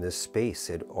marker in this space.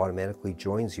 It automatically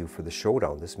joins you for the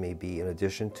showdown. This may be in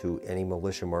addition to any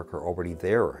militia marker already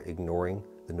there, ignoring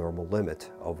the normal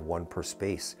limit of 1 per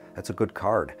space. That's a good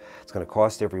card. It's going to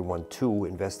cost everyone 2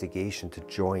 investigation to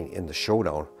join in the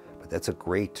showdown, but that's a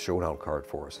great showdown card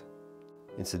for us.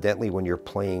 Incidentally, when you're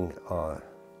playing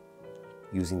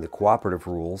using the cooperative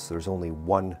rules, there's only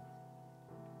 1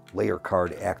 layer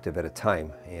card active at a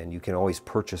time, and you can always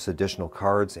purchase additional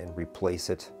cards and replace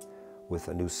it with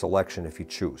a new selection if you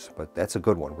choose. But that's a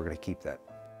good one. We're going to keep that.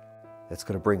 That's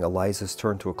going to bring Eliza's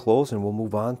turn to a close, and we'll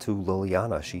move on to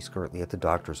Liliana. She's currently at the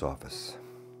doctor's office.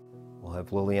 We'll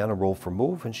have Liliana roll for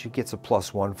move, and she gets a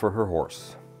 +1 for her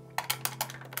horse.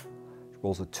 She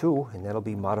rolls a 2, and that'll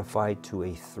be modified to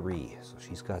a 3. So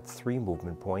she's got 3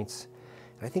 movement points.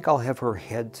 And I think I'll have her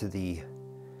head to the...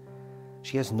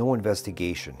 She has no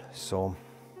investigation, so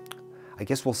I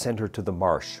guess we'll send her to the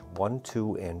marsh. 1,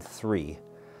 2, and 3.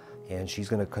 And she's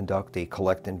going to conduct a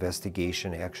collect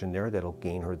investigation action there. That'll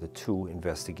gain her the 2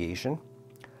 investigation.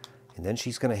 And then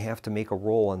she's going to have to make a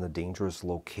roll on the dangerous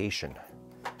location.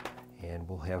 And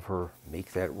we'll have her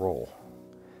make that roll.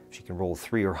 If she can roll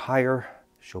 3 or higher,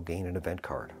 she'll gain an event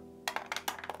card.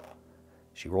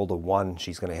 She rolled a 1.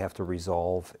 She's going to have to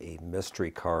resolve a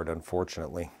mystery card,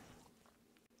 unfortunately.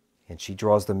 And she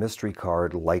draws the mystery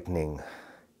card, Lightning.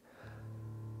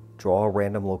 Draw a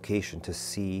random location to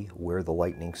see where the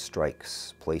lightning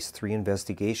strikes. Place 3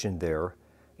 investigation there,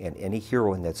 and any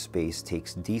hero in that space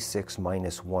takes d6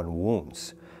 - 1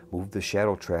 wounds. Move the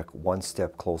shadow track 1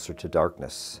 step closer to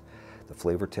darkness. The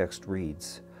flavor text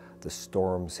reads, "The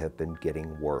storms have been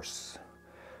getting worse."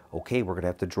 Okay, we're going to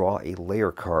have to draw a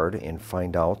layer card and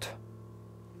find out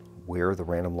where the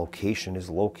random location is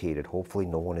located. Hopefully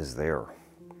no one is there.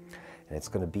 And it's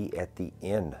going to be at the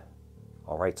inn.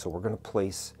 All right, so we're going to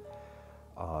place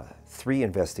 3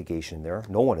 investigation there.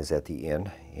 No one is at the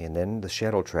inn, and then the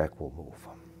shadow track will move.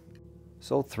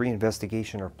 So 3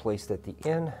 investigation are placed at the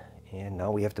inn, and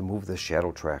now we have to move the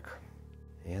shadow track.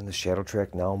 And the shadow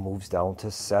track now moves down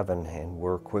to 7, and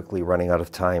we're quickly running out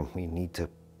of time. We need to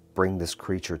bring this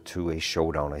creature to a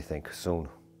showdown, I think, soon.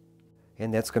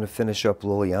 And that's going to finish up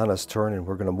Liliana's turn, and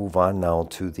we're going to move on now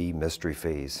to the mystery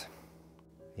phase.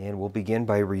 And we'll begin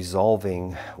by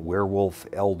resolving Werewolf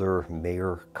Elder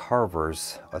Mayor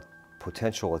Carver's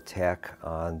potential attack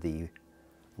on the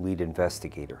lead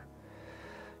investigator.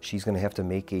 She's going to have to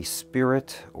make a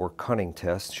spirit or cunning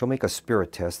test. She'll make a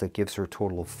spirit test that gives her a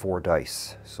total of 4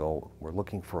 dice. So we're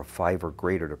looking for a 5 or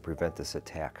greater to prevent this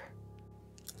attack.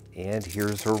 And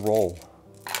here's her roll.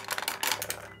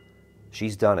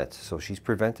 She's done it. So she's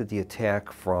prevented the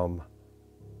attack from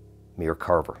Mayor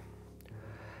Carver.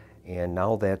 And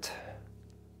now that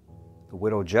the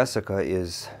widow Jessica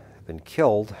is been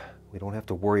killed, we don't have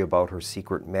to worry about her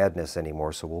secret madness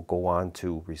anymore. So we'll go on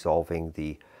to resolving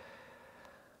the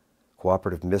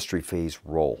cooperative mystery phase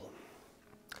roll.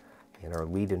 And our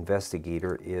lead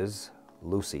investigator is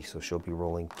Lucy, so she'll be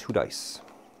rolling 2 dice.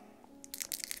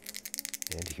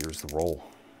 And here's the roll.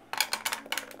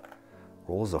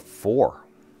 Roll is a 4.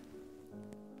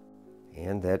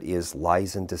 And that is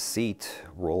lies and deceit.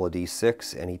 Roll a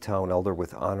d6. Any town elder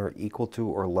with honor equal to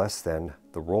or less than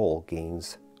the roll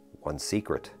gains 1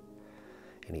 secret.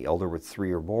 Any elder with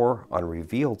 3 or more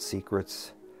unrevealed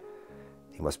secrets,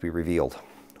 they must be revealed.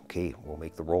 Okay, we'll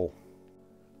make the roll.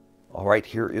 All right,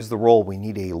 here is the roll. We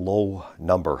need a low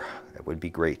number. That would be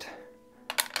great.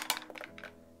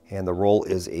 And the roll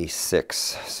is a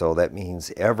 6. So that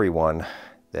means everyone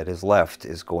that is left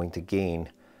is going to gain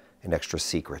an extra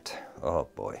secret. Oh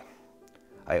boy.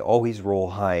 I always roll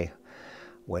high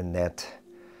when that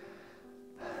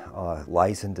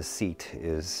lies in deceit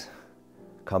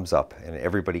comes up, and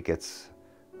everybody gets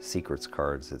secrets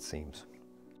cards, it seems.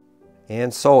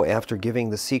 And so after giving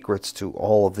the secrets to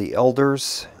all of the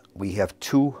elders, we have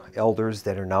 2 elders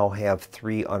that now have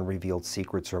 3 unrevealed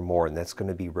secrets or more, and that's going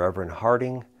to be Reverend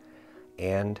Harding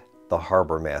and the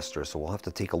Harbor Master. So we'll have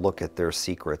to take a look at their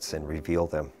secrets and reveal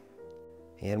them.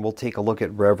 And we'll take a look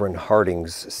at Reverend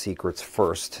Harding's secrets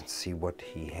first and see what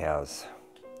he has.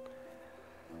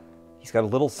 He's got a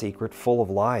little secret full of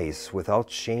lies. Without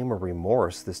shame or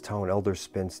remorse, this town elder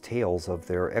spins tales of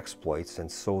their exploits and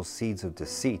sows seeds of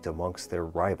deceit amongst their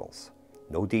rivals.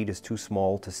 No deed is too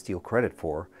small to steal credit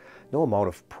for. No amount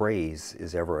of praise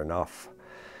is ever enough.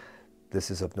 This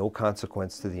is of no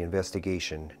consequence to the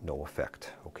investigation, no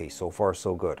effect. Okay, so far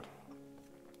so good.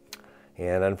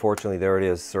 And unfortunately, there it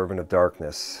is, Servant of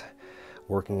Darkness.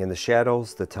 Working in the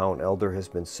shadows, the town elder has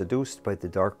been seduced by the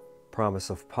dark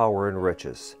promise of power and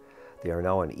riches. They are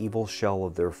now an evil shell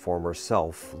of their former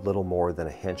self, little more than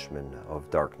a henchman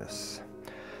of darkness.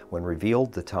 When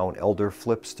revealed, the town elder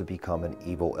flips to become an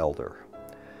evil elder.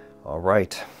 All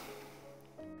right.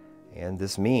 And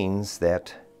this means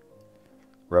that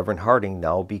Reverend Harding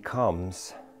now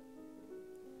becomes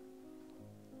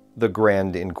the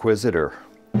Grand Inquisitor.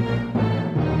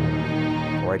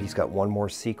 All right, he's got one more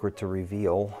secret to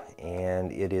reveal,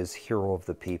 and it is Hero of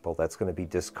the People. That's going to be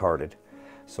discarded.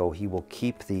 So he will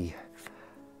keep the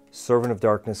Servant of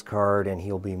Darkness card, and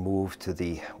he'll be moved to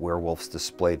the Werewolf's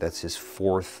display. That's his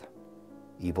 4th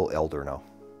evil elder now.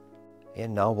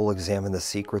 And now we'll examine the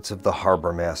secrets of the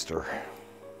Harbor Master.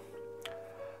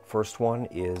 First one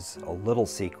is a little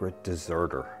secret,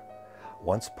 Deserter.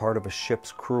 Once part of a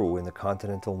ship's crew in the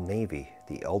Continental Navy,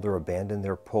 the elder abandoned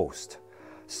their post,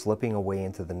 slipping away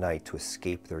into the night to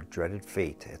escape their dreaded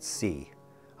fate at sea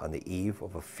on the eve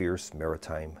of a fierce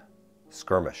maritime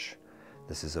skirmish.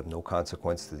 This is of no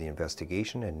consequence to the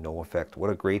investigation and no effect. What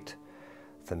a great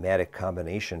thematic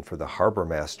combination for the Harbor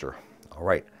Master. All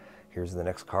right, here's the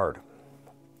next card.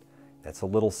 That's a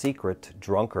little secret,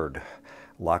 Drunkard.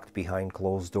 Locked behind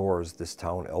closed doors, this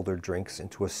town elder drinks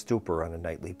into a stupor on a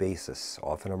nightly basis,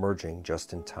 often emerging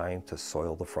just in time to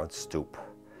soil the front stoop.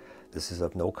 This is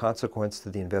of no consequence to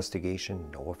the investigation,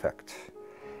 no effect.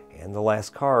 And the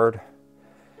last card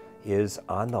is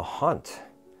On the Hunt.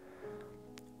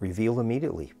 Reveal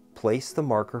immediately. Place the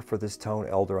marker for this town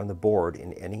elder on the board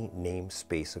in any named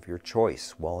space of your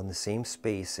choice. While in the same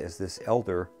space as this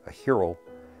elder, a hero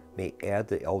may add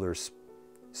the elder's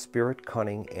spirit,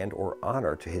 cunning, and or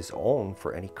honor to his own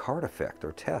for any card effect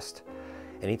or test.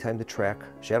 Anytime the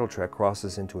shadow track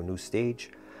crosses into a new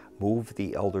stage, move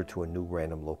the elder to a new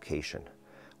random location.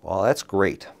 Well, that's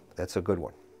great. That's a good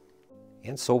one.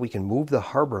 And so we can move the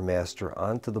Harbor Master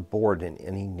onto the board in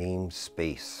any named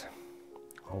space.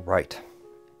 All right.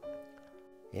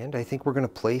 And I think we're going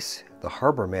to place the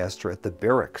Harbor Master at the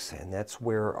barracks, and that's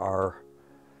where our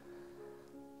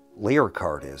layer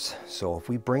card is. So if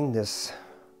we bring this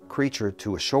creature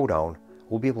to a showdown,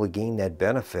 we'll be able to gain that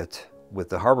benefit with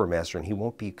the Harbor Master, and he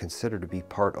won't be considered to be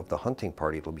part of the hunting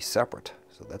party. It'll be separate,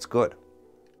 so that's good.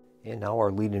 And now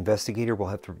our lead investigator will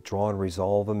have to draw and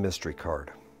resolve a mystery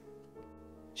card.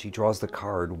 She draws the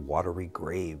card Watery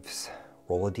Graves.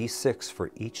 Roll a d6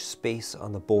 for each space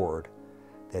on the board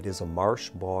that is a marsh,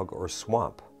 bog, or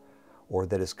swamp, or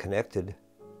that is connected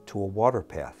to a water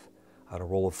path. On a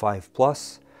roll of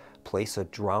 5+, place a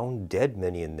drowned dead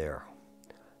minion there.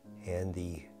 And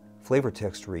the flavor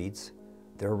text reads,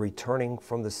 they're returning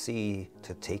from the sea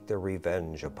to take their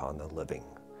revenge upon the living.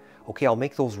 Okay, I'll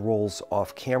make those rolls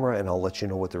off camera and I'll let you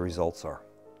know what the results are.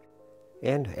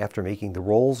 And after making the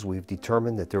rolls, we've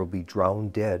determined that there will be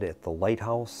drowned dead at the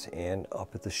lighthouse and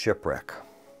up at the shipwreck.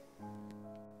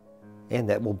 And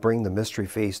that will bring the mystery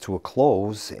phase to a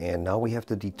close, and now we have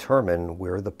to determine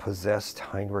where the possessed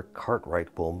Heinrich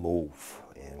Cartwright will move.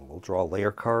 And we'll draw a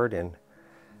layer card and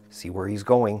see where he's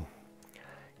going.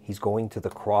 He's going to the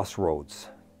crossroads.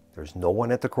 There's no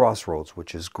one at the crossroads,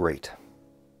 which is great.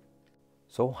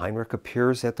 So Heinrich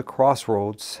appears at the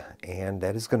crossroads, and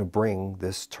that is going to bring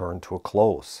this turn to a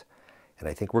close. And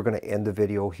I think we're going to end the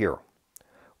video here.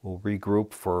 We'll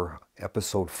regroup for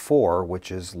episode 4,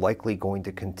 which is likely going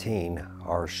to contain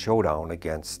our showdown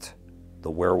against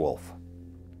the werewolf.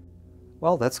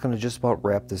 Well, that's going to just about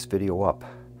wrap this video up.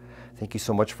 Thank you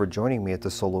so much for joining me at the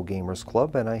Solo Gamers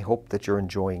Club, and I hope that you're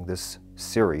enjoying this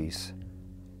series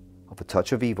of A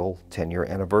Touch of Evil 10-year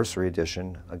anniversary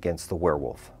edition against the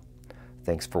werewolf.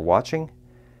 Thanks for watching,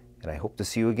 and I hope to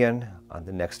see you again on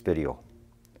the next video.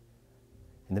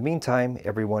 In the meantime,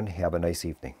 everyone, have a nice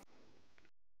evening.